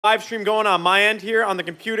Live stream going on my end here on the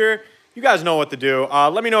computer. You guys know what to do.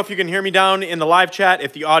 Let me know if you can hear me down in the live chat,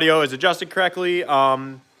 if the audio is adjusted correctly.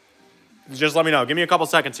 Just let me know. Give me a couple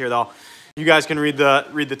seconds here, though. You guys can read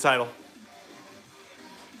the title.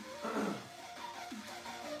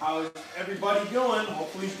 How's everybody doing?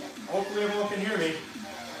 Hopefully everyone can hear me.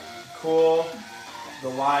 Cool. The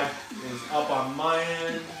live is up on my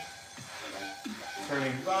end.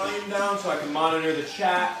 Turning volume down so I can monitor the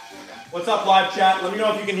chat. What's up, live chat? Let me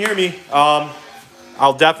know if you can hear me.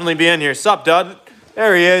 I'll definitely be in here. Sup, Dud?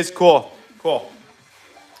 There he is. Cool.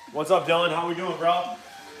 What's up, Dylan? How we doing, bro?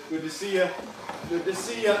 Good to see you. Good to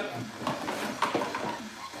see you.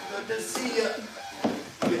 Good to see you.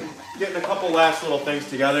 Getting a couple last little things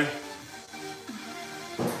together.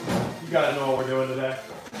 You gotta know what we're doing today.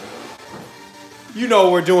 You know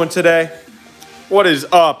what we're doing today. What is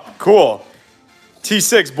up? Cool.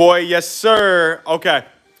 T6, boy. Yes, sir. Okay.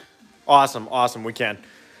 Awesome. We can.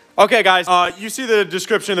 Okay, guys. You see the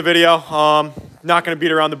description of the video. Not going to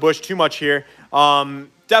beat around the bush too much here.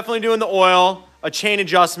 Definitely doing the oil, a chain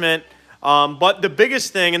adjustment. But the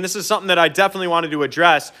biggest thing, and this is something that I definitely wanted to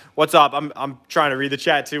address. What's up? I'm trying to read the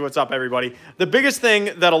chat too. What's up, everybody? The biggest thing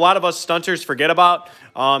that a lot of us stunters forget about,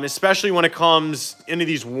 especially when it comes into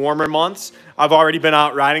these warmer months. I've already been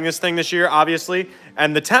out riding this thing this year, obviously.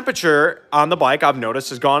 And the temperature on the bike, I've noticed,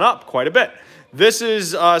 has gone up quite a bit. This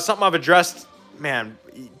is something I've addressed,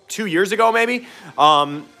 2 years ago maybe.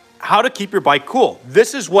 How to keep your bike cool.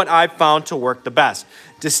 This is what I've found to work the best.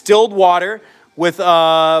 Distilled water with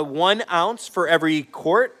 1 ounce for every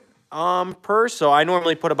quart per. So I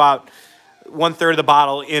normally put about 1/3 of the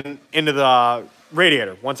bottle into the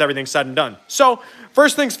radiator once everything's said and done. So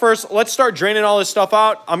first things first, let's start draining all this stuff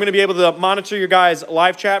out. I'm going to be able to monitor your guys'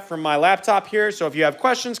 live chat from my laptop here. So if you have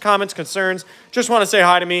questions, comments, concerns, just want to say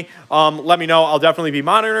hi to me, let me know. I'll definitely be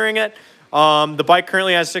monitoring it. The bike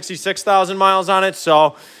currently has 66,000 miles on it.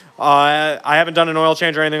 So I haven't done an oil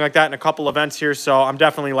change or anything like that in a couple events here. So I'm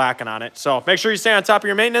definitely lacking on it. So make sure you stay on top of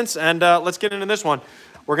your maintenance, and let's get into this one.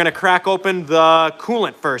 We're going to crack open the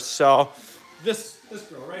coolant first. So this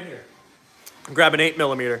girl right here. Grab an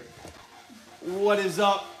 8mm. What is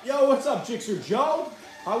up? Yo, what's up, Jixer Joe?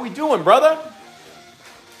 How we doing, brother?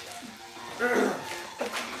 8mm.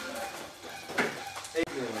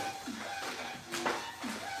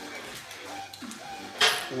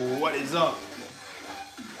 What is up?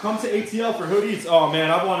 Come to ATL for hoodies. Oh,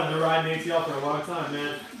 man, I've wanted to ride an ATL for a long time,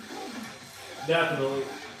 man. Definitely.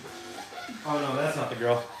 Oh, no, that's not the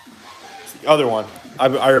girl. It's the other one.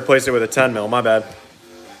 I replaced it with a 10mm. My bad.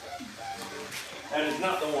 That is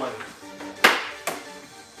not the one.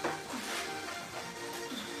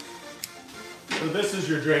 So this is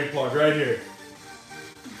your drain plug right here.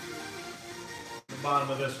 The bottom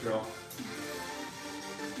of this girl.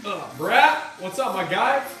 Brat, what's up, my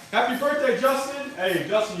guy? Happy birthday, Justin. Hey,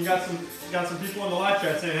 Justin, you got some people in the live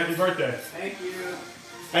chat saying happy birthday. Thank you.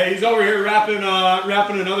 Hey, he's over here rapping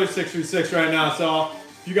another 636 right now. So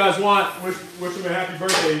if you guys want, wish him a happy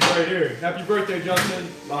birthday. He's right here. Happy birthday,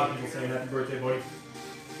 Justin. A lot of people saying happy birthday, buddy.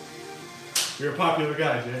 You're a popular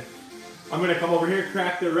guy, Jay. I'm gonna come over here,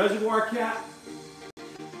 crack the reservoir cap.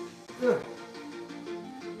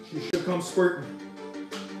 She should come squirting.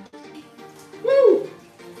 Woo!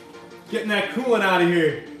 Getting that coolant out of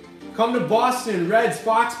here. Come to Boston, Reds,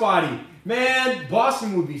 Fox Body. Man,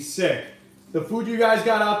 Boston would be sick. The food you guys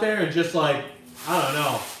got out there, and just like, I don't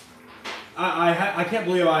know. I can't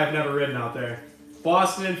believe I have never ridden out there.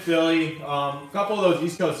 Boston, Philly, a couple of those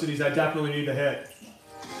East Coast cities I definitely need to hit.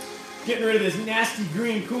 Getting rid of this nasty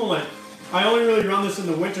green coolant. I only really run this in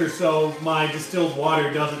the winter so my distilled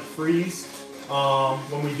water doesn't freeze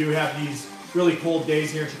when we do have these really cold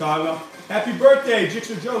days here in Chicago. Happy birthday,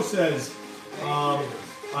 Jixer Joe says.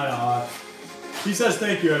 He says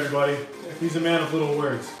thank you, everybody. He's a man of little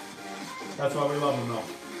words. That's why we love him, though.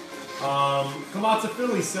 Come out to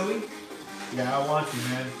Philly, silly. Yeah, I want you,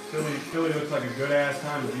 man. Philly looks like a good-ass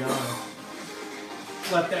time, to be honest.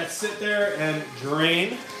 Let that sit there and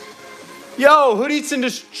drain. Yo, Hoodie's in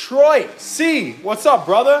Detroit. C, what's up,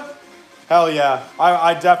 brother? Hell yeah.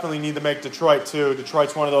 I definitely need to make Detroit, too.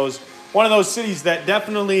 Detroit's one of those cities that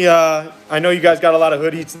definitely, I know you guys got a lot of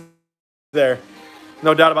Hoodies there.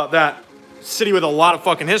 No doubt about that. City with a lot of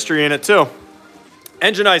fucking history in it, too.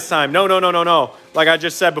 Engine ice time. No. Like I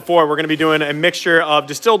just said before, we're going to be doing a mixture of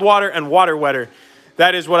distilled water and water wetter.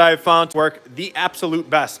 That is what I have found to work the absolute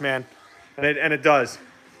best, man. And it does.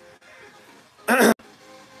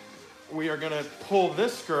 We are going to pull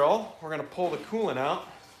this girl. We're going to pull the coolant out.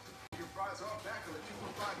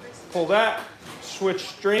 Pull that.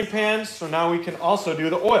 Switch drain pans. So now we can also do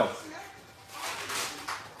the oil.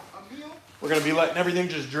 We're going to be letting everything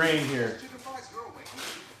just drain here.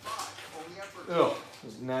 Ugh,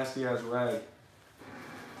 this nasty-ass rag.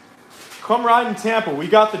 Come ride in Tampa. We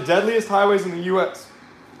got the deadliest highways in the U.S.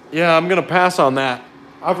 Yeah, I'm going to pass on that.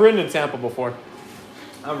 I've ridden in Tampa before.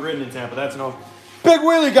 That's no... Big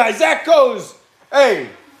wheelie guy, Zach Goes. Hey,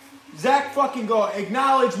 Zach fucking go.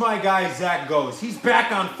 Acknowledge my guy, Zach Goes. He's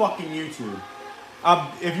back on fucking YouTube.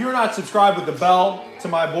 If you're not subscribed with the bell to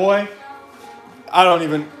my boy, I don't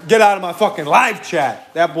even... Get out of my fucking live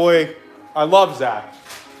chat. That boy, I love Zach.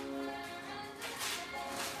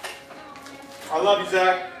 I love you,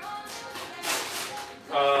 Zach.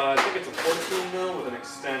 I think it's a 14 mil with an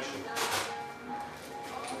extension.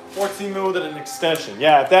 14 mil with an extension.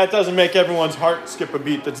 Yeah, if that doesn't make everyone's heart skip a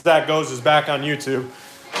beat, that Zach Goes is back on YouTube,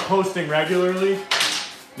 posting regularly.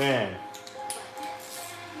 Man.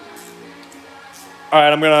 All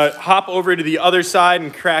right, I'm going to hop over to the other side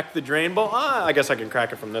and crack the drain bowl. I guess I can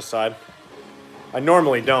crack it from this side. I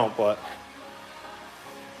normally don't, but...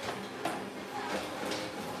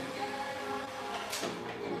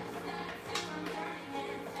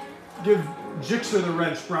 Give Jixer the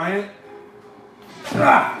wrench, Bryant.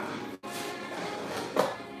 Ah!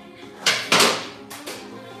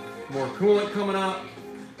 More coolant coming up.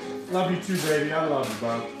 Love you too, baby. I love you,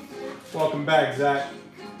 bro. Welcome back, Zach.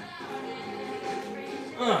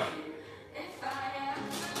 Ugh.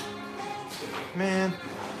 Man.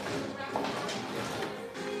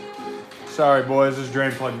 Sorry, boys. This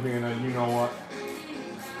drain plug's being a you know what.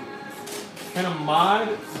 Can a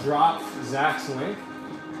mod drop Zach's link?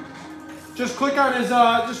 Just click on his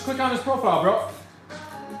profile, bro.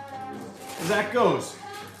 Zach Goes.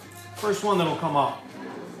 First one that'll come up.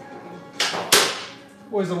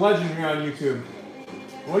 Boy's a legend here on YouTube.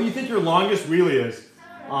 What do you think your longest wheelie is?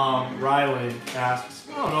 Riley asks.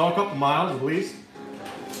 I don't know, a couple miles at least.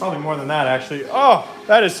 Probably more than that, actually. Oh,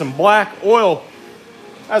 that is some black oil.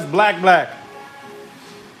 That's black.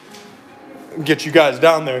 Get you guys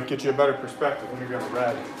down there, get you a better perspective. Let me grab a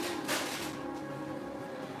rag.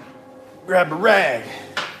 Grab a rag.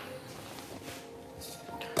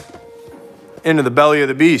 Into the belly of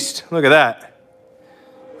the beast. Look at that.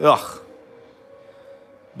 Ugh.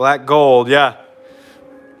 Black gold, yeah.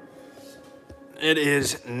 It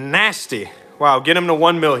is nasty. Wow, get him to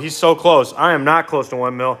 1 mil. He's so close. I am not close to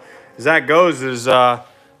 1 mil. Zach Goes is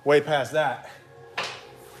way past that.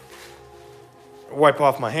 Wipe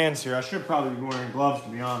off my hands here. I should probably be wearing gloves, to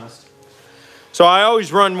be honest. So I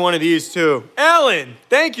always run one of these too. Alan,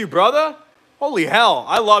 thank you, brother. Holy hell,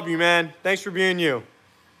 I love you, man. Thanks for being you.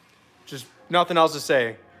 Just nothing else to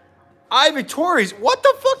say. Ivy Torres, what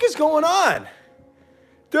the fuck is going on?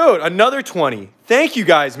 Dude, another 20. Thank you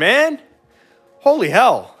guys, man. Holy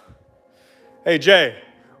hell. Hey, Jay,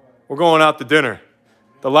 we're going out to dinner.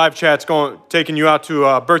 The live chat's taking you out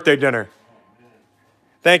to birthday dinner.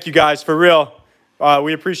 Thank you guys, for real.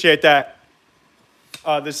 We appreciate that.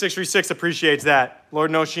 The 636 appreciates that. Lord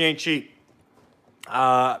knows she ain't cheap.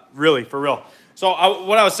 Really, for real. So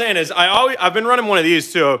what I was saying is I've been running one of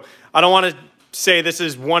these too. I don't want to say this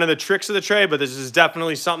is one of the tricks of the trade, but this is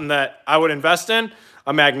definitely something that I would invest in,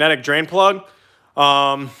 a magnetic drain plug.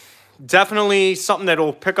 Definitely something that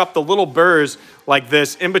will pick up the little burrs like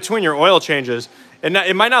this in between your oil changes. And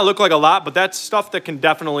it might not look like a lot, but that's stuff that can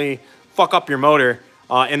definitely fuck up your motor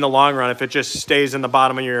in the long run if it just stays in the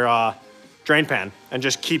bottom of your drain pan and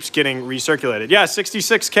just keeps getting recirculated. Yeah,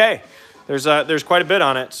 66K. There's quite a bit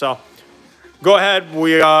on it. So go ahead.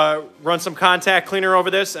 We run some contact cleaner over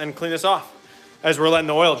this and clean this off as we're letting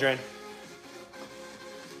the oil drain.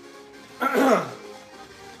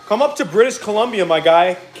 Come up to British Columbia, my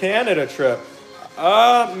guy. Canada trip.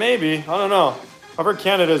 Maybe. I don't know. I've heard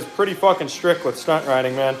Canada's pretty fucking strict with stunt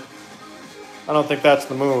riding, man. I don't think that's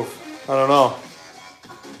the move. I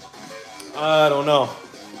don't know.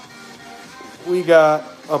 We got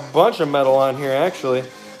a bunch of metal on here, actually.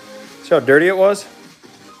 See how dirty it was?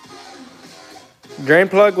 Drain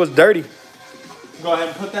plug was dirty. Go ahead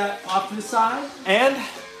and put that off to the side. And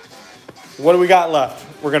what do we got left?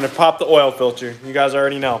 We're going to pop the oil filter. You guys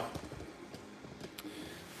already know.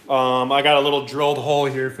 I got a little drilled hole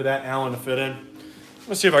here for that Allen to fit in.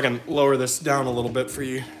 Let's see if I can lower this down a little bit for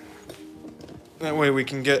you. That way we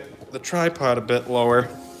can get the tripod a bit lower.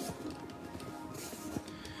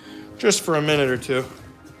 Just for a minute or two.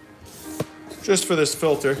 Just for this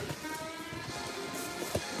filter.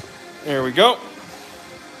 There we go.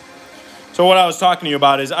 So what I was talking to you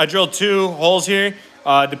about is I drilled 2 holes here.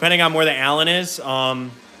 Depending on where the Allen is,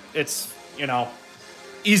 it's,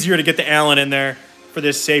 easier to get the Allen in there for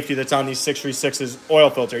this safety that's on these 636's oil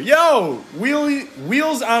filter. Yo,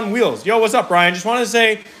 wheels on wheels. Yo, what's up, Brian? Just wanted to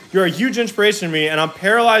say you're a huge inspiration to me, and I'm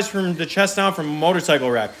paralyzed from the chest down from a motorcycle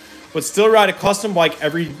wreck, but still ride a custom bike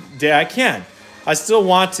every day I can. I still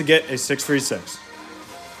want to get a 636.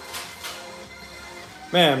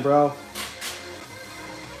 Man, bro.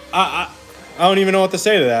 I don't even know what to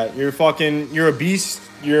say to that. You're a beast.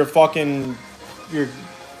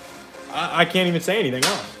 I can't even say anything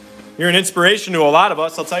else. You're an inspiration to a lot of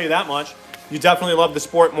us, I'll tell you that much. You definitely love the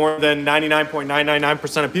sport more than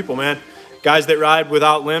 99.999% of people, man. Guys that ride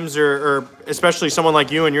without limbs or especially someone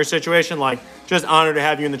like you in your situation, like, just honored to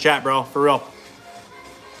have you in the chat, bro, for real.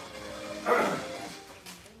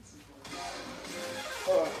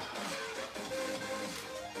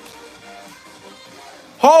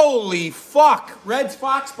 Holy fuck! Red's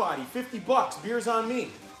Fox Body, $50. Beer's on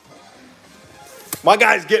me. My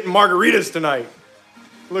guy's getting margaritas tonight.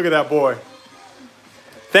 Look at that boy.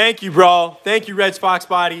 Thank you, bro. Thank you, Red's Fox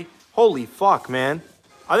Body. Holy fuck, man.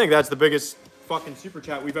 I think that's the biggest fucking super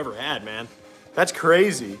chat we've ever had, man. That's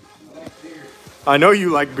crazy. I like beer. I know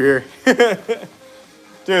you like beer.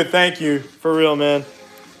 Dude, thank you. For real, man.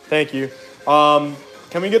 Thank you.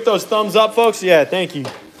 Can we get those thumbs up, folks? Yeah, thank you.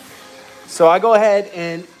 So I go ahead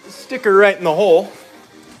and stick her right in the hole.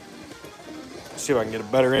 Let's see if I can get a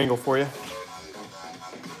better angle for you.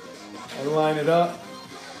 I line it up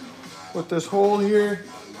with this hole here.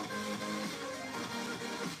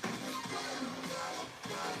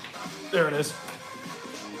 There it is.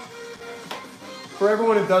 For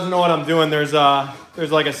everyone who doesn't know what I'm doing, there's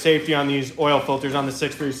like a safety on these oil filters on the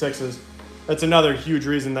 636s. That's another huge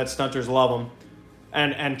reason that stunters love them.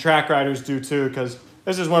 And track riders do too, because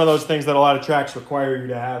this is one of those things that a lot of tracks require you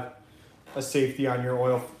to have a safety on your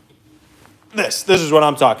oil. This is what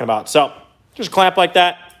I'm talking about. So just clamp like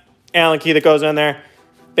that. Allen key that goes in there.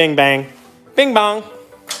 Bing, bang. Bing, bong.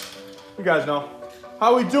 You guys know.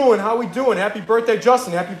 How we doing? How we doing? Happy birthday,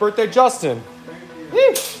 Justin. Happy birthday, Justin.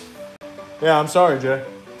 Yeah, I'm sorry, Jay.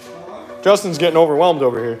 Justin's getting overwhelmed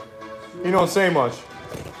over here. He don't say much.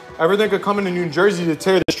 Everything could come into New Jersey to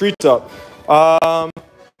tear the streets up.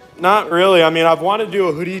 Not really. I mean, I've wanted to do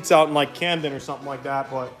a Hood Eats out in like Camden or something like that,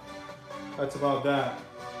 but that's about that.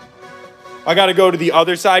 I got to go to the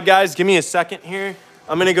other side, guys. Give me a second here.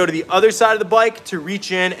 I'm going to go to the other side of the bike to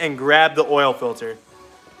reach in and grab the oil filter.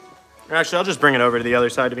 Actually, I'll just bring it over to the other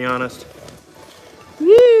side, to be honest.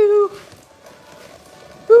 Woo!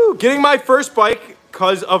 Woo! Getting my first bike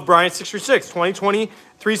because of Brian 636, 2020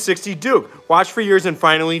 360 Duke. Watched for years and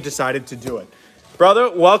finally decided to do it.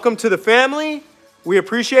 Brother, welcome to the family. We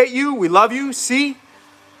appreciate you. We love you. See?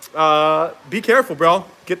 Be careful, bro.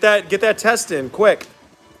 Get that test in quick.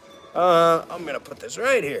 I'm going to put this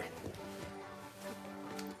right here.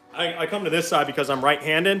 I come to this side because I'm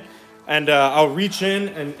right-handed, and I'll reach in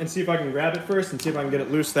and see if I can grab it first and see if I can get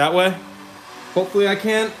it loose that way. Hopefully I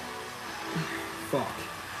can. Fuck.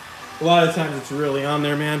 A lot of times it's really on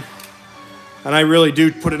there, man. And I really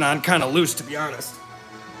do put it on kind of loose, to be honest.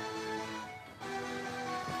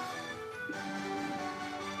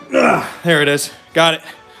 There it is. Got it.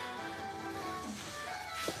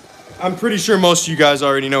 I'm pretty sure most of you guys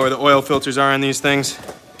already know where the oil filters are on these things.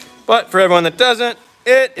 But for everyone that doesn't,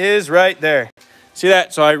 it is right there. See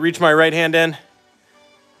that? So I reach my right hand in,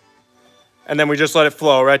 and then we just let it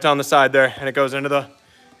flow right down the side there, and it goes into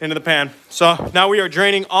the pan. So now we are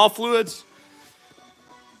draining all fluids.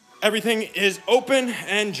 Everything is open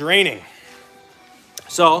and draining.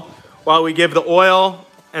 So while we give the oil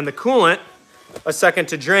and the coolant a second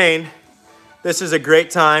to drain, this is a great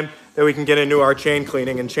time that we can get into our chain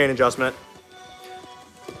cleaning and chain adjustment.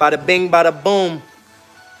 Bada bing, bada boom.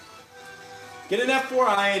 Get an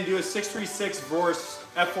F4i and do a 636 versus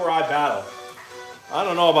F4i battle. I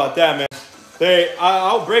don't know about that, man.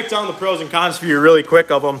 I'll break down the pros and cons for you really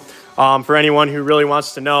quick of them, for anyone who really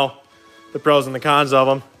wants to know the pros and the cons of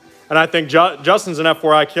them. And I think Justin's an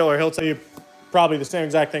F4i killer. He'll tell you probably the same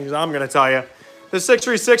exact things I'm going to tell you. The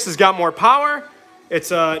 636 has got more power. It's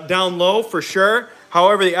down low for sure.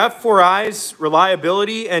 However, the F4i's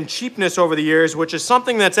reliability and cheapness over the years, which is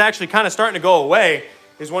something that's actually kind of starting to go away,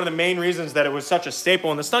 is one of the main reasons that it was such a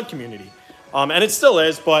staple in the stunt community. And it still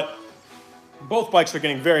is, but both bikes are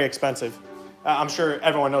getting very expensive. I'm sure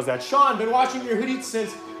everyone knows that. Sean, been watching your Hood Eats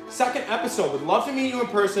since second episode. Would love to meet you in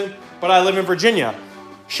person, but I live in Virginia.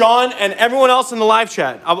 Sean and everyone else in the live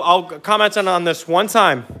chat, I'll comment on this one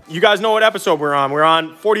time. You guys know what episode we're on. We're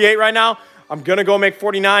on 48 right now. I'm going to go make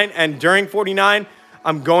 49, and during 49,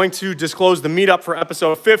 I'm going to disclose the meetup for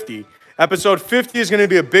episode 50. Episode 50 is going to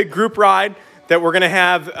be a big group ride that we're going to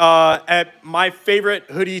have at my favorite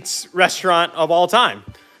Hood Eats restaurant of all time.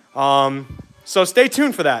 So stay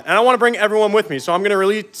tuned for that. And I want to bring everyone with me. So I'm going to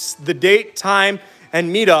release the date, time, and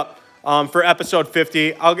meetup for episode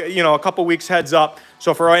 50. I'll get, a couple weeks heads up.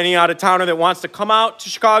 So for any out-of-towner that wants to come out to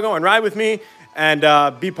Chicago and ride with me and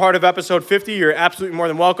be part of episode 50, you're absolutely more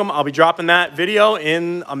than welcome. I'll be dropping that video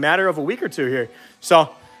in a matter of a week or two here. So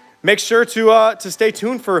make sure to stay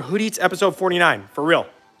tuned for Hood Eats episode 49, for real.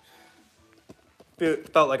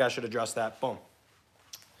 Felt like I should address that. Boom.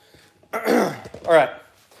 All right.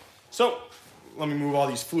 So let me move all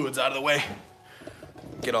these fluids out of the way.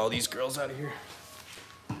 Get all these girls out of here.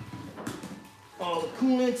 All the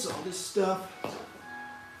coolants, all this stuff.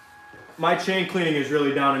 My chain cleaning is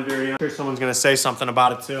really down and dirty. I'm sure someone's gonna say something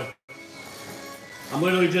about it too. I'm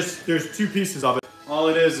literally there's two pieces of it. All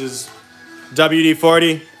it is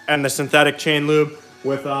WD-40 and the synthetic chain lube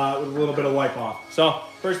with a little bit of wipe off. So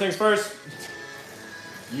first things first,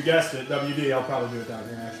 you guessed it, WD. I'll probably do it down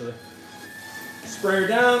here actually. Spray her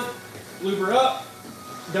down, lube her up.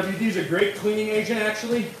 WD is a great cleaning agent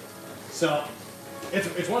actually. So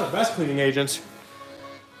it's one of the best cleaning agents.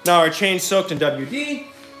 Now our chain's soaked in WD.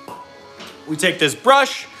 We take this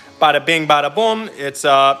brush, bada bing, bada boom. It's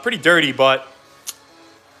pretty dirty, but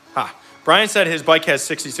Brian said his bike has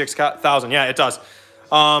 66,000. Yeah, it does.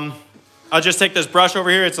 I'll just take this brush over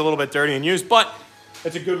here. It's a little bit dirty and used, but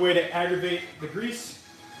it's a good way to aggravate the grease.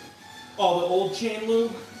 All the old chain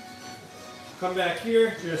lube. Come back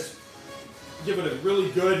here, just give it a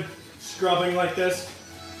really good scrubbing like this.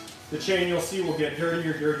 The chain you'll see will get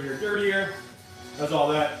dirtier, dirtier, dirtier. As all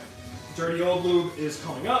that dirty old lube is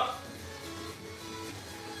coming up.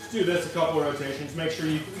 Just do this a couple of rotations. Make sure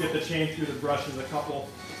you get the chain through the brushes a couple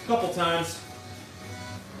times.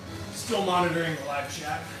 Still monitoring the live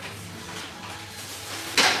chat.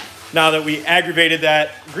 Now that we aggravated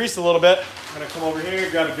that grease a little bit, I'm gonna come over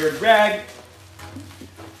here, grab a dirty rag.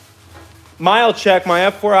 Mile check, my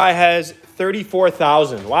F4i has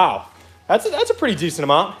 34,000. Wow, that's a pretty decent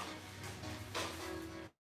amount.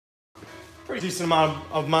 Pretty decent amount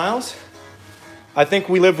of miles. I think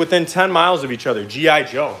we live within 10 miles of each other. G.I.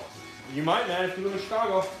 Joe. You might, man, if you live in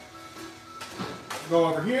Chicago. Go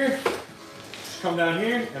over here, just come down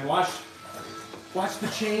here and watch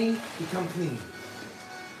the chain become clean.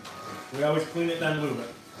 We always clean it, then lube it.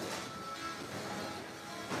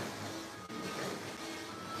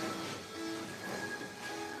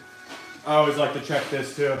 I always like to check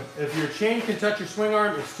this too. If your chain can touch your swing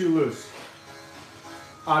arm, it's too loose.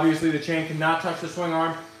 Obviously the chain cannot touch the swing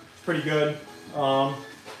arm. It's pretty good.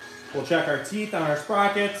 We'll check our teeth on our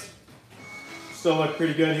sprockets. Still look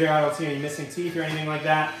pretty good here. I don't see any missing teeth or anything like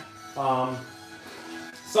that.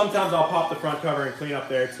 Sometimes I'll pop the front cover and clean up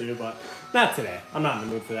there too, but not today. I'm not in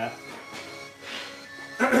the mood for that.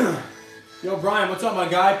 Yo, Brian, what's up, my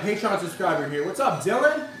guy? Patreon subscriber here. What's up,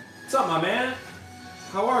 Dylan? What's up, my man?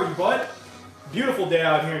 How are you, bud? Beautiful day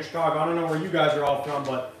out here in Chicago. I don't know where you guys are all from,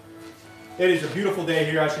 but it is a beautiful day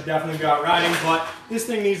here. I should definitely go out riding, but this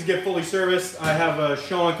thing needs to get fully serviced. I have a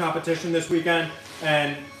show and competition this weekend,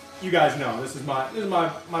 and you guys know this is my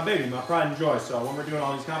baby, my pride and joy. So when we're doing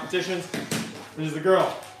all these competitions, this is the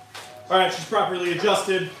girl. All right, she's properly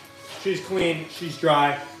adjusted. She's clean. She's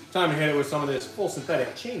dry. Time to hit it with some of this full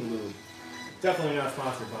synthetic chain lube. Definitely not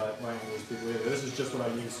sponsored by any of these people either. This is just what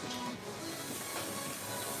I use.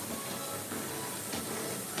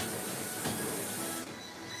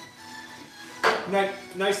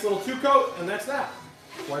 Nice little two coat, and that's that.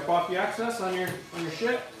 Wipe off the excess on your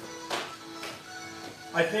shit.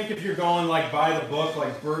 I think if you're going like by the book,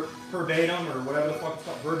 like verbatim or whatever the fuck it's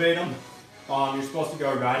called, verbatim, you're supposed to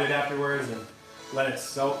go ride it afterwards and let it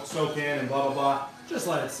soak in and blah blah blah. Just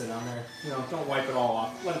let it sit on there. You know, don't wipe it all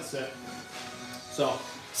off. Let it sit. So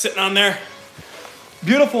sitting on there.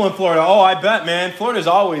 Beautiful in Florida. Oh, I bet, man. Florida's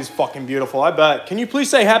always fucking beautiful. I bet. Can you please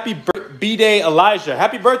say happy B-Day, Elijah?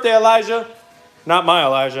 Happy birthday, Elijah. Not my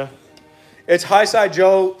Elijah. It's Highside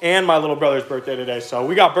Joe and my little brother's birthday today, so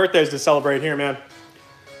we got birthdays to celebrate here, man.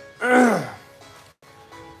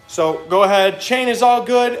 So go ahead. Chain is all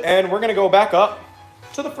good, and we're going to go back up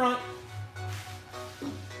to the front.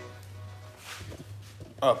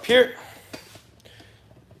 Up here.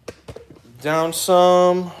 Down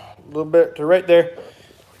some, a little bit to right there.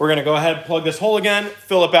 We're going to go ahead and plug this hole again,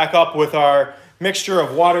 fill it back up with our mixture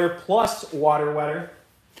of water plus water wetter.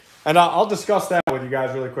 And I'll discuss that with you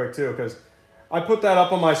guys really quick too, because I put that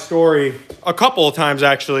up on my story a couple of times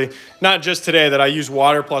actually, not just today, that I use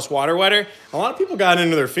water plus water wetter. A lot of people got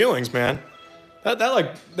into their feelings, man. That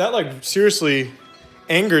seriously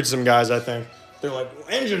angered some guys, I think. They're like,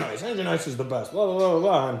 engine ice is the best, blah, blah, blah,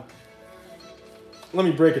 blah. And let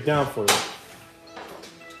me break it down for you.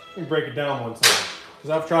 Let me break it down one time,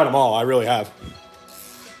 because I've tried them all, I really have.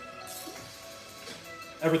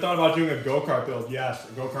 Ever thought about doing a go-kart build? Yes,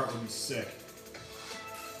 a go-kart would be sick.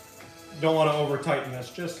 Don't want to over tighten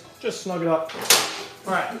this. Just snug it up.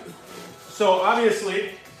 All right. So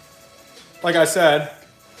obviously, like I said,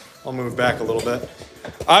 I'll move back a little bit.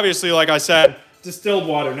 Obviously, like I said, distilled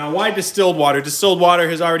water. Now, why distilled water? Distilled water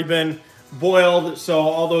has already been boiled, so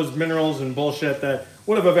all those minerals and bullshit that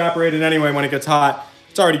would have evaporated anyway when it gets hot,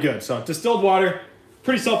 it's already good. So distilled water,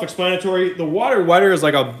 pretty self-explanatory. The water wetter is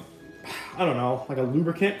like a, I don't know, like a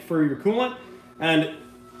lubricant for your coolant. And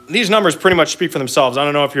these numbers pretty much speak for themselves. I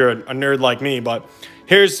don't know if you're a nerd like me, but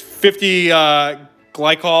here's 50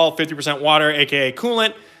 glycol, 50% water, aka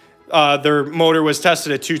coolant. Their motor was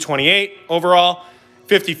tested at 228 overall.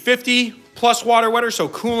 50-50 plus water wetter, so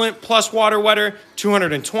coolant plus water wetter,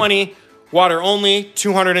 220. Water only,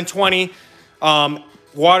 220.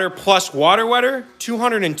 Water plus water wetter,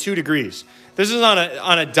 202 degrees. This is on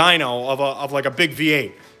a dyno of like a big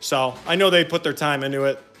V8. So I know they put their time into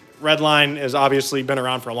it. Redline has obviously been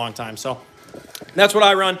around for a long time. So that's what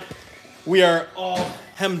I run. We are all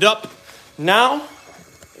hemmed up now.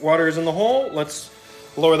 Water is in the hole. Let's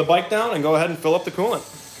lower the bike down and go ahead and fill up the coolant.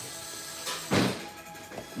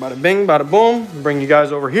 Bada bing, bada boom. Bring you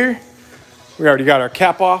guys over here. We already got our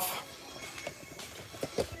cap off.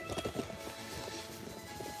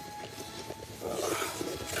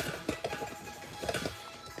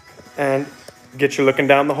 And get you looking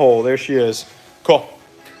down the hole. There she is. Cool.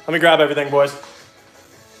 Let me grab everything, boys.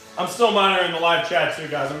 I'm still monitoring the live chat too,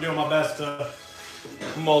 guys. I'm doing my best to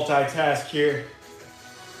multitask here.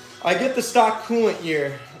 I get the stock coolant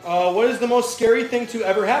year. What is the most scary thing to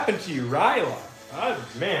ever happen to you? Ryla.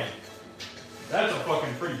 Man, that's a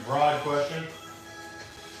fucking pretty broad question.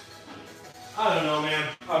 I don't know, man.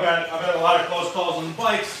 I've had a lot of close calls on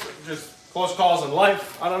bikes, just close calls in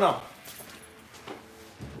life. I don't know.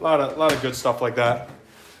 A lot of good stuff like that.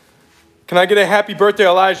 Can I get a happy birthday,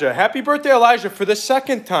 Elijah? Happy birthday, Elijah, for the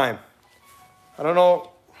second time. I don't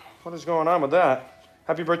know what is going on with that.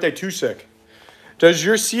 Happy birthday, Too Sick. Does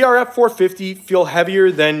your CRF 450 feel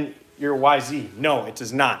heavier than your YZ? No, it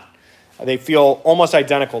does not. They feel almost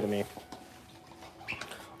identical to me.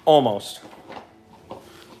 Almost.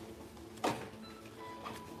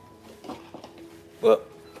 Well,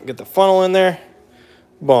 get the funnel in there.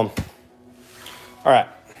 Boom. All right.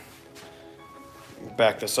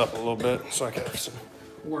 Back this up a little bit so I can have some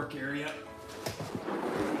work area.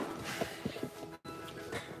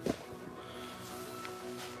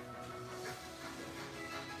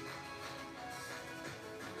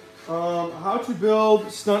 How to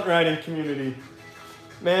build stunt riding community.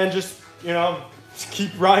 Man, just keep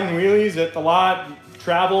riding wheelies at the lot,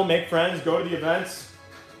 travel, make friends, go to the events.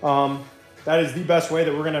 That is the best way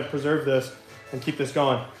that we're going to preserve this and keep this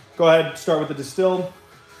going. Go ahead, start with the distilled.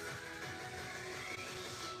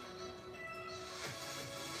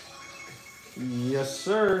 Yes,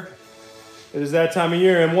 sir. It is that time of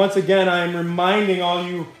year. And once again, I am reminding all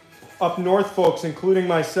you up north folks, including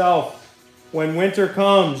myself, when winter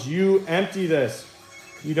comes, you empty this.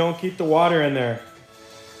 You don't keep the water in there.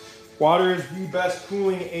 Water is the best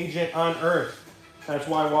cooling agent on earth. That's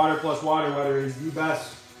why water plus water wetter is the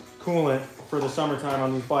best coolant for the summertime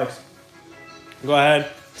on these bikes. Go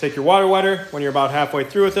ahead, take your water wetter when you're about halfway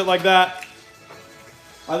through with it like that.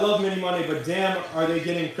 I love Mini Monday, but damn, are they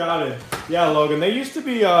getting crowded. Yeah, Logan, they used to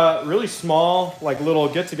be really small, like little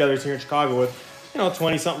get-togethers here in Chicago with,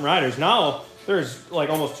 20-something riders. Now, there's like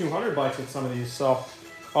almost 200 bikes at some of these. So,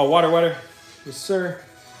 water wetter, yes sir.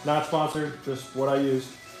 Not sponsored, just what I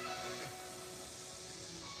use.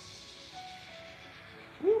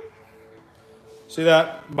 Woo. See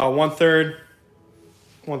that? About one third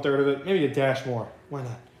of it, maybe a dash more. Why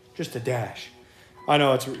not? Just a dash. I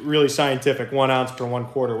know it's really scientific, 1 ounce per 1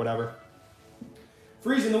 quart, whatever.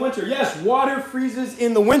 Freeze in the winter. Yes, water freezes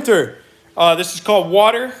in the winter. This is called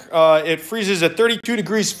water. It freezes at 32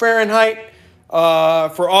 degrees Fahrenheit.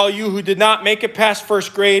 For all you who did not make it past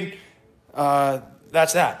first grade,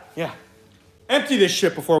 that's that. Yeah. Empty this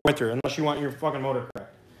shit before winter, unless you want your fucking motor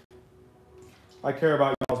cracked. I care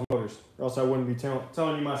about y'all's motors, or else I wouldn't be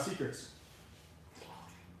telling you my secrets.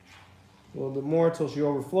 A little bit more till she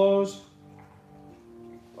overflows.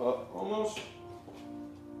 Almost.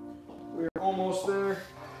 We're almost there.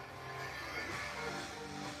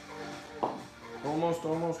 Almost.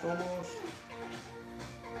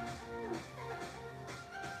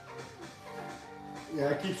 Yeah,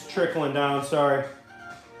 it keeps trickling down, sorry.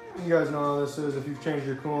 You guys know how this is if you've changed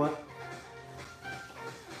your coolant.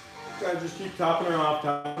 Gotta just keep topping her off.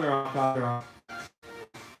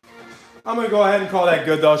 I'm gonna go ahead and call that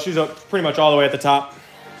good though. She's pretty much all the way at the top.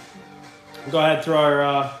 Go ahead and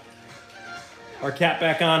throw our cap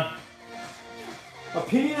back on.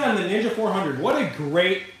 Opinion on the Ninja 400. What a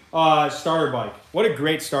great starter bike. What a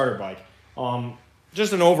great starter bike.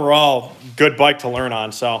 Just an overall good bike to learn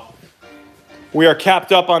on. So we are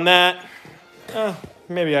capped up on that.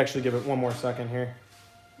 Maybe actually give it one more second here.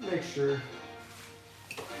 Make sure.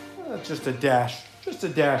 Just a dash. Just a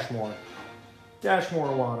dash more. Dash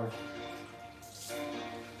more water.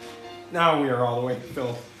 Now we are all the way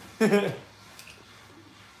filled.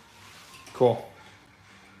 Cool.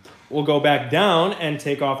 We'll go back down and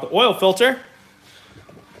take off the oil filter.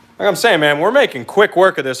 Like I'm saying, man, we're making quick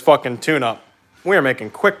work of this fucking tune-up. We are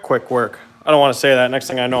making quick work. I don't want to say that. Next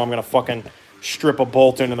thing I know, I'm going to fucking strip a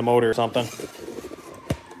bolt into the motor or something.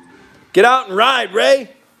 Get out and ride, Ray.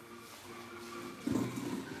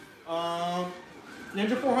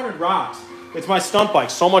 Ninja 400 rocks. It's my stunt bike.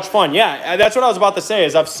 So much fun. Yeah, that's what I was about to say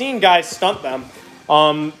is I've seen guys stunt them.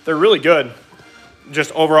 They're really good.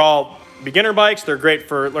 Just overall beginner bikes. They're great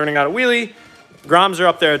for learning how to wheelie. Groms are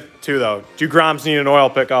up there too, though. Do Groms need an oil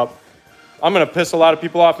pickup? I'm going to piss a lot of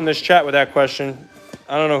people off in this chat with that question.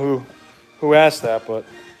 I don't know who asked that, but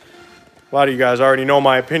a lot of you guys already know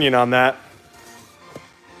my opinion on that.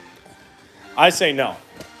 I say no.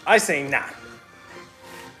 I say nah.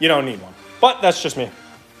 You don't need one. But that's just me.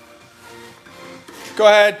 Go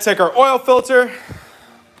ahead, take our oil filter.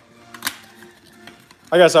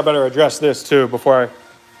 I guess I better address this too before I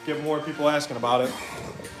get more people asking about it.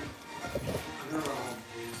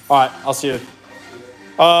 All right, I'll see you.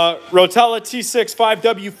 Rotella T6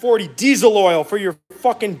 5W40 diesel oil for your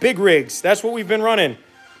fucking big rigs. That's what we've been running.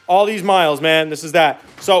 All these miles, man. This is that.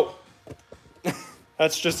 So,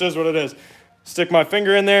 that's just is what it is. Stick my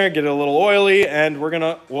finger in there, get it a little oily, and we're going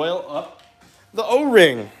to oil up the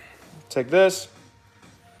O-ring. Take this,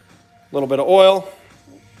 a little bit of oil,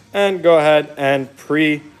 and go ahead and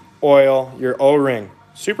pre-oil your O-ring.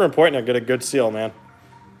 Super important to get a good seal, man.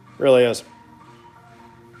 Really is.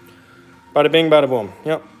 Bada bing, bada boom.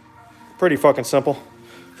 Yep. Pretty fucking simple.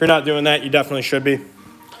 If you're not doing that, you definitely should be.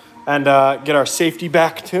 And get our safety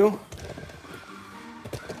back, too.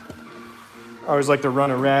 I always like to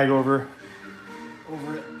run a rag over it.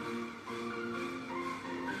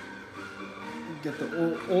 Get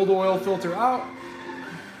the old oil filter out.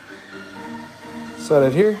 Set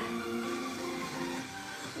it here.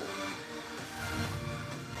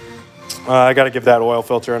 I got to give that oil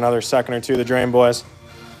filter another second or two to drain, boys.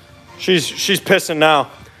 She's pissing now.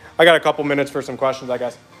 I got a couple minutes for some questions, I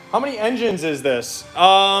guess. How many engines is this?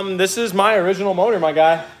 This is my original motor, my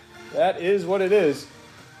guy. That is what it is.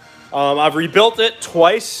 I've rebuilt it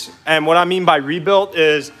twice, and what I mean by rebuilt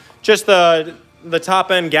is just the top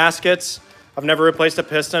end gaskets. I've never replaced a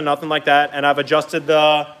piston, nothing like that, and I've adjusted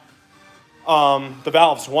the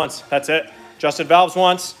valves once. That's it. Adjusted valves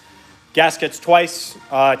once, gaskets twice,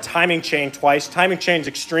 timing chain twice. Timing chain is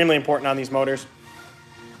extremely important on these motors.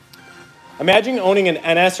 Imagine owning an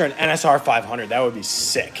NS or an NSR 500. That would be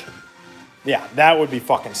sick. Yeah, that would be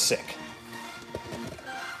fucking sick.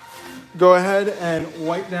 Go ahead and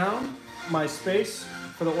wipe down my space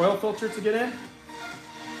for the oil filter to get in.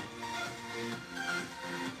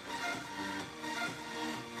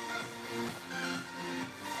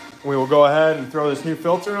 We will go ahead and throw this new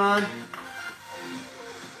filter on.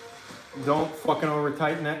 Don't fucking over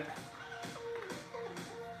tighten it.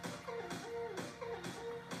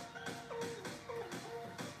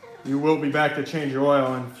 You will be back to change your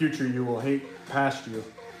oil. In the future, you will hate past you.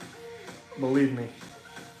 Believe me.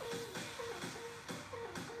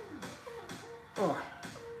 Oh.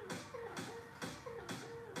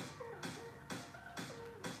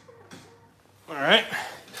 All right.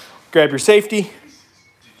 Grab your safety.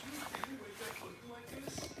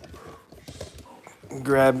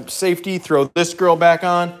 Grab safety. Throw this girl back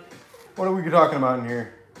on. What are we talking about in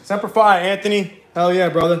here? Semper Fi, Anthony. Hell yeah,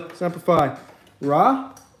 brother. Semper Fi. Raw?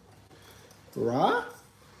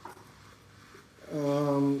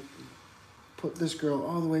 Put this girl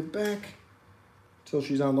all the way back till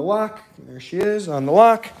she's on the lock. There she is on the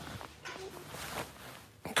lock.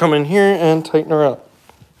 Come in here and tighten her up.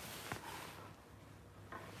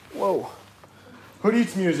 Whoa. Hood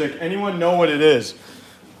Eats Music. Anyone know what it is?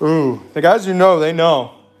 Ooh, the guys who know, they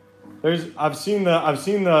know. I've seen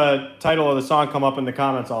the title of the song come up in the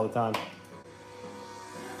comments all the time.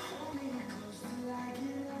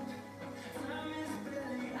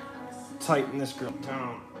 Tighten this girl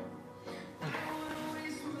down.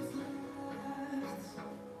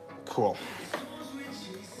 Cool.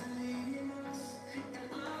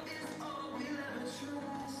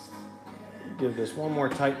 Give this one more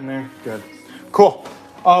tighten there. Good. Cool.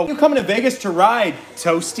 You coming to Vegas to ride,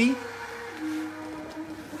 Toasty?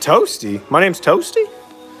 Toasty? My name's Toasty?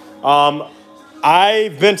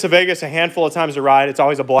 I've been to Vegas a handful of times to ride. It's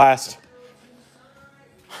always a blast.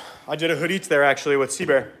 I did a Hood Eats there, actually, with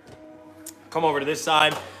Seabear. Come over to this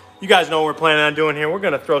side. You guys know what we're planning on doing here. We're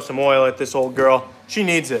going to throw some oil at this old girl. She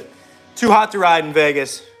needs it. Too hot to ride in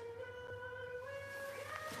Vegas.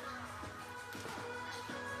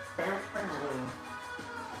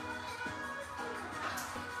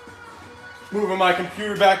 Moving my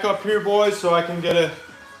computer back up here, boys, so I can get a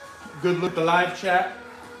good look at the live chat.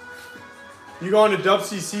 You going to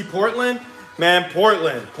WCC Portland? Man,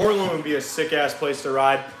 Portland would be a sick-ass place to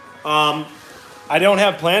ride. I don't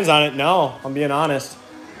have plans on it, no, I'm being honest.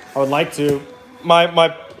 I would like to.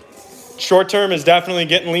 My short term is definitely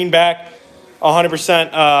getting lean back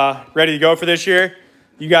 100% ready to go for this year.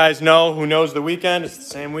 You guys know who knows the weekend. It's the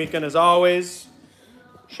same weekend as always.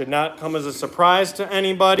 Should not come as a surprise to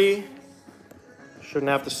anybody. Shouldn't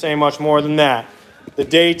have to say much more than that. The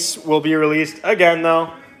dates will be released again,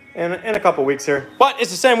 though, in a couple weeks here. But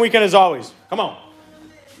it's the same weekend as always. Come on.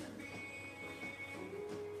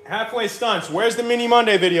 Halfway Stunts. Where's the Mini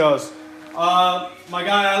Monday videos? My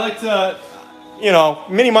guy, I like to,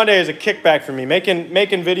 Mini Monday is a kickback for me. Making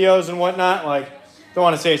videos and whatnot, like, don't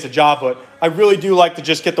want to say it's a job, but I really do like to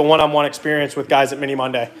just get the one-on-one experience with guys at Mini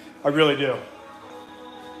Monday. I really do.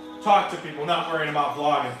 Talk to people, not worrying about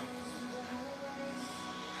vlogging.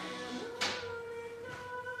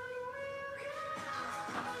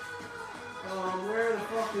 Where the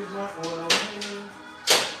fuck is my oil?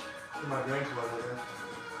 My drink plug here.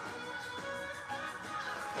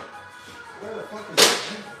 Where the fuck is it?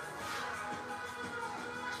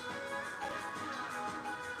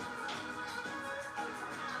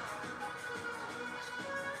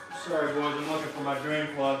 Sorry, boys, I'm looking for my drain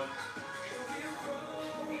plug.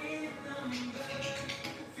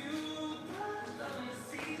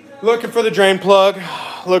 Looking for the drain plug.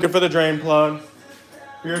 Looking for the drain plug.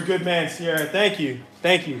 You're a good man, Sierra. Thank you.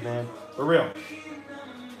 Thank you, man. For real.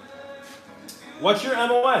 What's your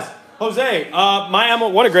MOS? Jose,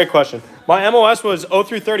 what a great question. My MOS was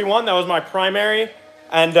 0331. That was my primary.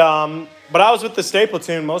 And but I was with the State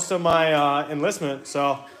Platoon most of my enlistment.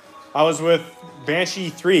 So I was with Banshee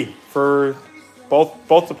 3 for both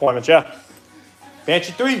deployments, yeah.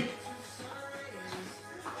 Banshee 3.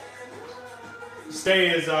 Stay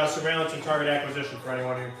is surveillance and target acquisition for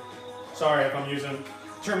anyone who... Sorry if I'm using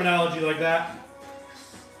terminology like that.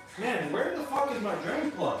 Man, where the fuck is my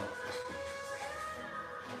drain plug?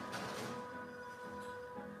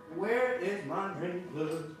 Where is my drain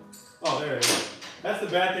plug? Oh, there it is. That's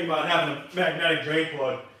the bad thing about having a magnetic drain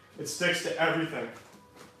plug. It sticks to everything.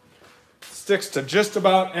 It sticks to just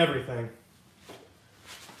about everything.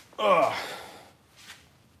 Ugh.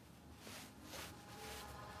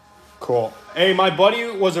 Cool. Hey, my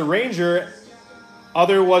buddy was a Ranger.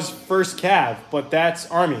 Other was First Cav, but that's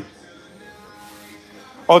Army.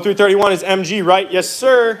 0331 is MG, right? Yes,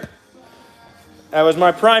 sir. That was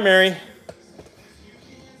my primary.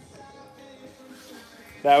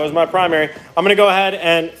 That was my primary. I'm going to go ahead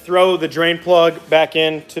and throw the drain plug back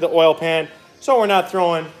into the oil pan so we're not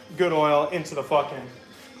throwing good oil into the fucking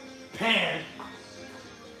pan.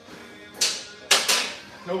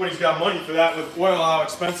 Nobody's got money for that with oil, how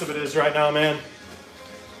expensive it is right now, man.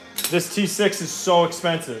 This T6 is so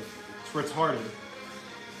expensive. It's retarded.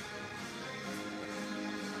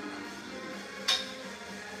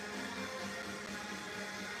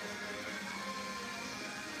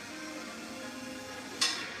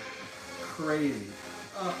 Crazy.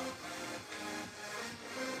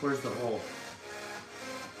 Where's the hole?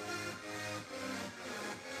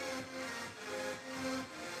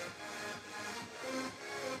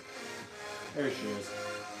 There she is.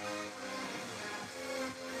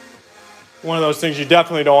 One of those things you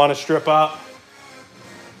definitely don't want to strip out.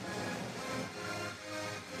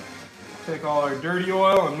 Take all our dirty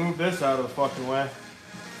oil and move this out of the fucking way.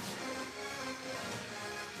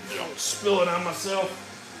 Don't spill it on myself.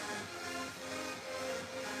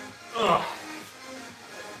 Ugh.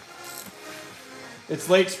 It's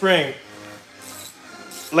late spring.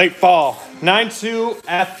 Late fall.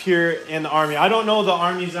 9-2F here in the Army. I don't know the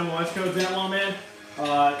Army's MOS codes that well, man.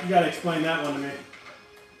 You gotta explain that one to me.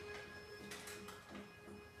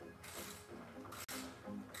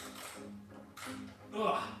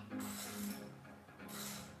 Ugh.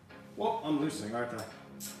 Well, I'm loosening, aren't I?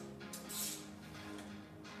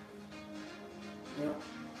 Yep.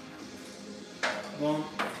 Well,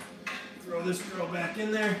 throw this girl back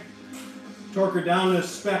in there. Torque her down to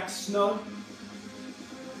spec snug.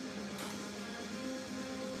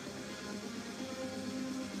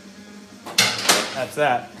 That's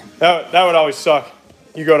that. That would always suck.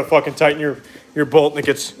 You go to fucking tighten your bolt and it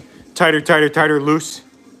gets tighter, loose.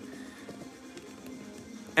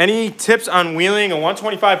 Any tips on wheeling a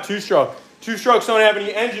 125 two-stroke? Two-strokes don't have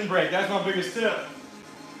any engine brake. That's my biggest tip.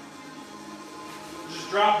 Just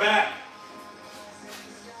drop back.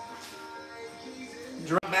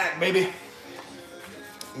 Drop back, baby.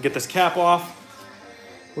 Get this cap off.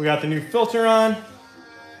 We got the new filter on.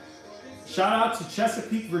 Shout out to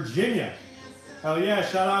Chesapeake, Virginia. Hell yeah,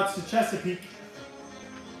 shout out to Chesapeake.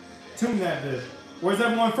 Tune that bitch. Where's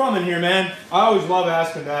everyone from in here, man? I always love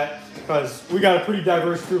asking that because we got a pretty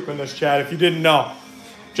diverse group in this chat. If you didn't know,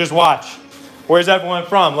 just watch. Where's everyone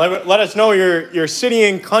from? Let us know your city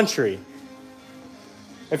and country.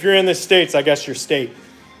 If you're in the States, I guess your state.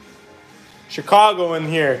 Chicago in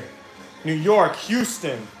here. New York,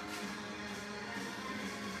 Houston.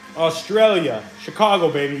 Australia,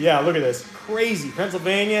 Chicago, baby. Yeah, look at this. Crazy.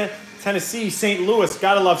 Pennsylvania, Tennessee, St. Louis.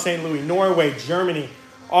 Gotta love St. Louis. Norway, Germany.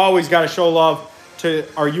 Always gotta show love to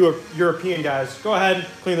our European guys. Go ahead,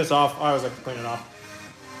 clean this off. I always like to clean it off.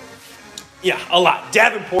 Yeah, a lot.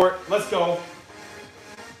 Davenport, let's go.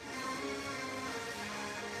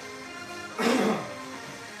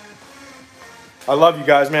 I love you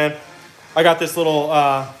guys, man. I got this little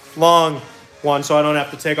long one so I don't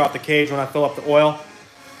have to take off the cage when I fill up the oil.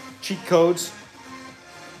 Cheat codes.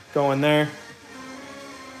 Go in there.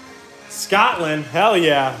 Scotland, hell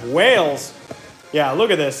yeah. Wales. Yeah,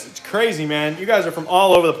 look at this. It's crazy, man. You guys are from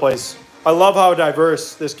all over the place. I love how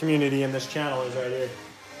diverse this community and this channel is right here.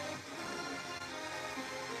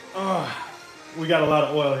 We got a lot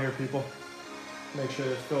of oil here, people. Make sure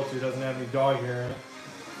this filter doesn't have any dog hair in it.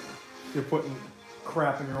 You're putting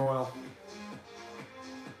crap in your oil.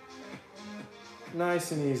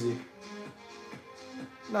 Nice and easy.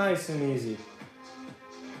 Nice and easy.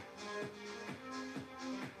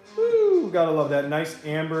 Woo, gotta love that nice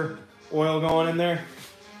amber oil going in there.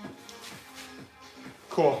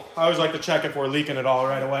 Cool. I always like to check if we're leaking it all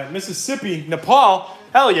right away. Mississippi, Nepal,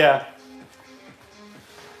 hell yeah.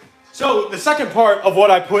 So the second part of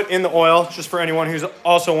what I put in the oil, just for anyone who's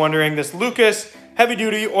also wondering, this Lucas heavy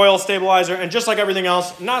duty oil stabilizer, and just like everything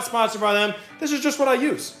else, not sponsored by them, this is just what I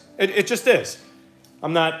use. It just is.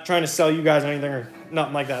 I'm not trying to sell you guys anything or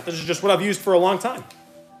nothing like that. This is just what I've used for a long time.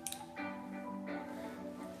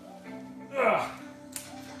 Ugh.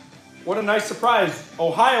 What a nice surprise.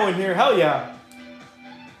 Ohio in here, hell yeah.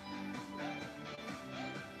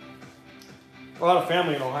 A lot of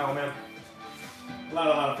family in Ohio, man. A lot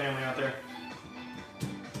of family out there.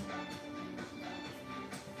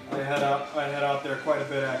 I head out there quite a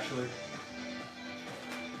bit, actually.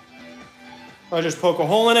 I just poke a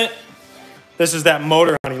hole in it. This is that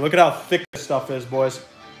motor honey. Look at how thick this stuff is, boys.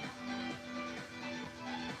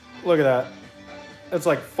 Look at that. It's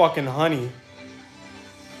like fucking honey.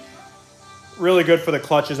 Really good for the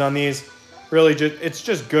clutches on these. Really, it's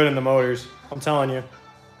just good in the motors. I'm telling you.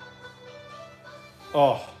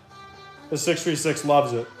 Oh, the 636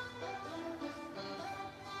 loves it.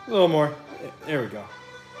 A little more. There we go.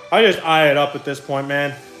 I just eye it up at this point,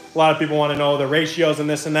 man. A lot of people want to know the ratios and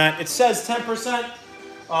this and that. It says 10%.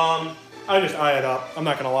 I just eye it up. I'm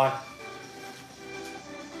not going to lie.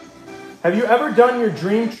 Have you ever done your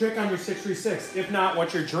dream trick on your 636? If not,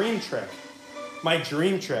 what's your dream trick? My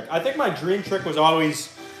dream trick. I think my dream trick was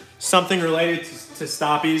always something related to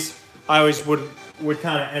stoppies. I always would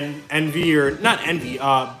kind of envy, or not envy,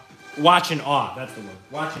 watch in awe. That's the word.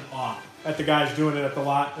 Watch in awe at the guys doing it at the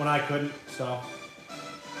lot when I couldn't. So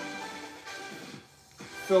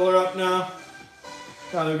fill her up now.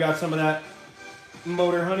 Now that we've got some of that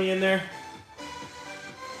motor honey in there.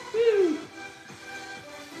 Woo.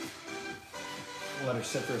 We'll let her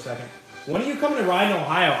sit for a second. When are you coming to ride in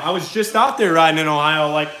Ohio? I was just out there riding in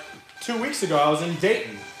Ohio like 2 weeks ago. I was in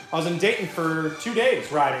Dayton. I was in Dayton for 2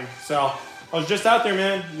 days riding. So I was just out there,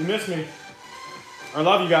 man. You missed me. I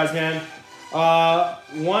love you guys, man.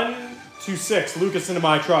 126, Lucas into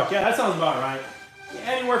my truck. Yeah, that sounds about right.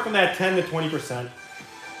 Anywhere from that 10 to 20%.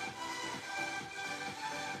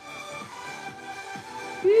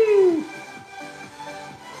 Woo.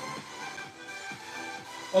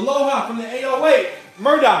 Aloha from the 808.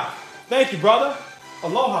 Murdoch. Thank you, brother.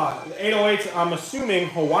 Aloha. The 808's, I'm assuming,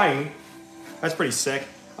 Hawaii. That's pretty sick.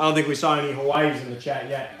 I don't think we saw any Hawaiis in the chat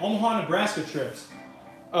yet. Omaha, Nebraska trips.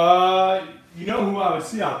 You know who I would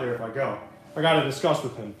see out there if I go. I got to discuss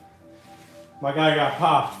with him. My guy got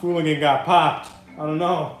popped. Fooligan got popped. I don't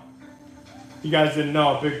know. You guys didn't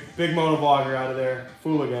know. Big motovlogger out of there.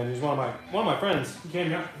 Fooligan. He's one of my friends. He came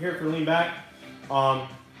here for Lean Back.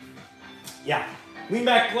 Yeah. Lean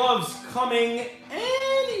Back gloves coming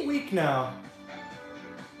any week now.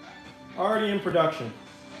 Already in production.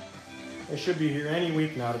 They should be here any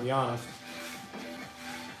week now, to be honest.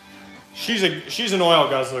 She's an oil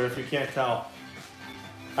guzzler, if you can't tell.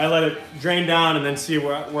 I let it drain down and then see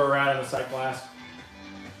where we're at in the sight glass.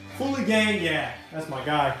 Fully gained, yeah, that's my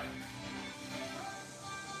guy.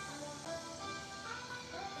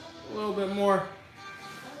 A little bit more.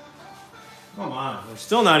 Come on, we're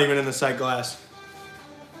still not even in the sight glass.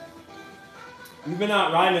 You've been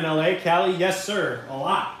out riding in LA, Cali? Yes, sir, a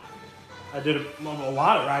lot. I did a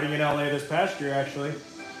lot of riding in LA this past year, actually.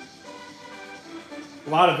 A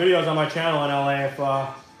lot of videos on my channel in LA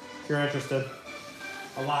if you're interested.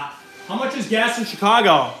 A lot. How much is gas in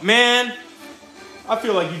Chicago? Man, I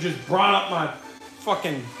feel like you just brought up my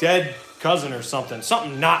fucking dead cousin or something.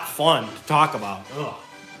 Something not fun to talk about. Ugh.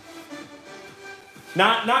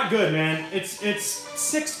 Not good, man. It's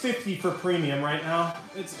 $6.50 for premium right now.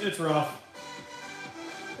 It's rough.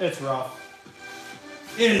 It's rough.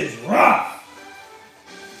 It is rough.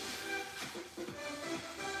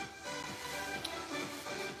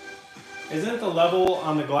 Isn't the level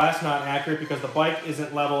on the glass not accurate because the bike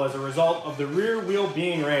isn't level as a result of the rear wheel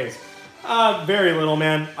being raised? Very little,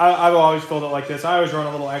 man. I've always filled it like this. I always run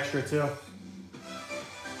a little extra too.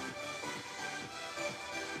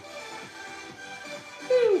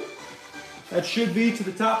 That should be to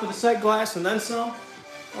the top of the sight glass and then some.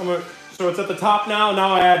 So it's at the top now.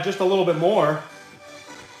 Now I add just a little bit more.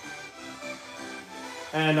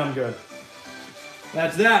 And I'm good.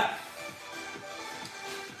 That's that.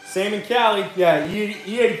 Same in Cali. Yeah,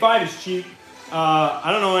 E85 is cheap.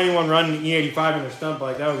 I don't know anyone running E85 in their stunt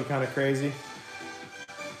bike. That would be kind of crazy.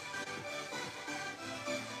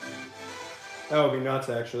 That would be nuts,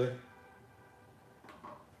 actually.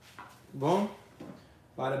 Boom.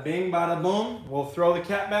 Bada bing, bada boom. We'll throw the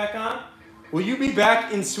cap back on. Will you be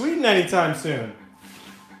back in Sweden anytime soon?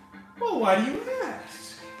 Well, why do you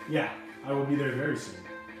ask? Yeah, I will be there very soon.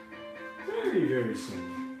 Very, very soon.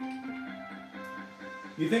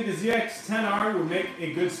 You think the ZX-10R would make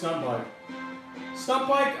a good stunt bike? Stunt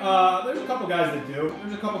bike, there's a couple guys that do.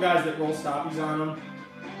 There's a couple guys that roll stoppies on them.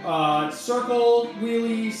 Circle,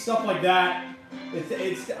 wheelie, stuff like that.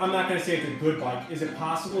 I'm not going to say it's a good bike. Is it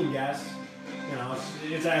possible? Yes. You know,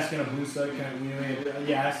 it's asking a Busa, can it wheelie?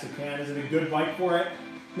 Yes, it can. Is it a good bike for it?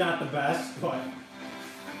 Not the best, but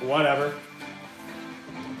whatever.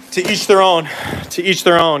 To each their own. To each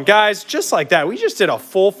their own. Guys, just like that, we just did a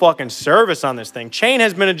full fucking service on this thing. Chain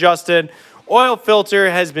has been adjusted. Oil filter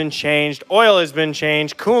has been changed. Oil has been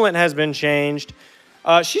changed. Coolant has been changed.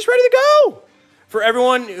 She's ready to go. For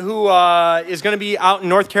everyone who is going to be out in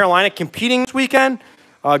North Carolina competing this weekend,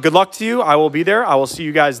 good luck to you. I will be there. I will see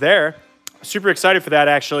you guys there. Super excited for that,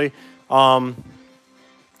 actually.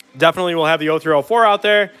 Definitely will have the 0304 out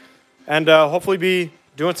there and hopefully be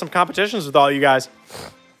doing some competitions with all you guys.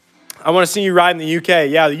 I want to see you ride in the UK.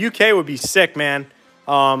 Yeah, the UK would be sick, man.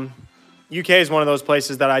 UK is one of those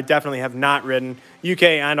places that I definitely have not ridden. UK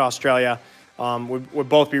and Australia would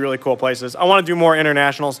both be really cool places. I want to do more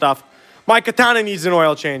international stuff. My Katana needs an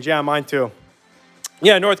oil change. Yeah, mine too.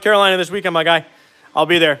 Yeah, North Carolina this weekend, my guy. I'll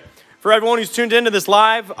be there. For everyone who's tuned into this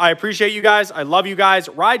live, I appreciate you guys. I love you guys.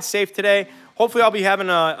 Ride safe today. Hopefully, I'll be having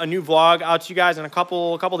a new vlog out to you guys in a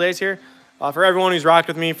couple days here. For everyone who's rocked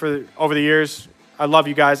with me over the years, I love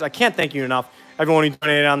you guys. I can't thank you enough. Everyone who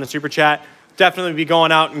donated on the Super Chat. Definitely be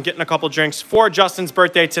going out and getting a couple drinks for Justin's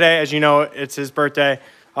birthday today. As you know, it's his birthday.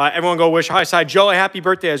 Everyone go wish Highside Joe a happy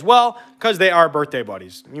birthday as well, because they are birthday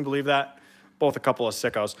buddies. Can you believe that? Both a couple of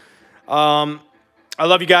sickos. I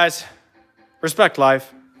love you guys. Respect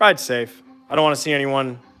life. Ride safe. I don't want to see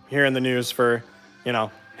anyone here in the news for, you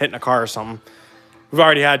know, hitting a car or something. We've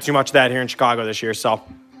already had too much of that here in Chicago this year, so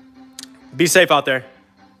be safe out there.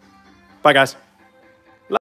 Bye, guys.